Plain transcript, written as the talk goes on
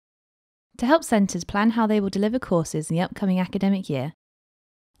To help centres plan how they will deliver courses in the upcoming academic year,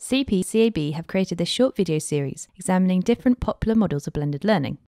 CPCAB have created this short video series examining different popular models of blended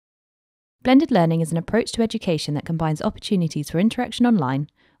learning. Blended learning is an approach to education that combines opportunities for interaction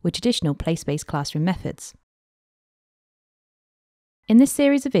online with traditional place-based classroom methods. In this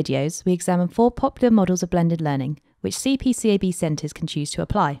series of videos, we examine 4 popular models of blended learning which CPCAB centres can choose to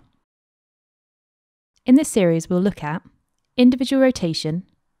apply. In this series, we'll look at individual rotation,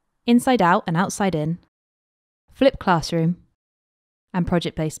 inside out and outside in, flipped classroom, and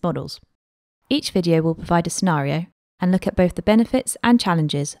project-based models. Each video will provide a scenario and look at both the benefits and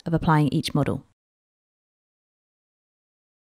challenges of applying each model.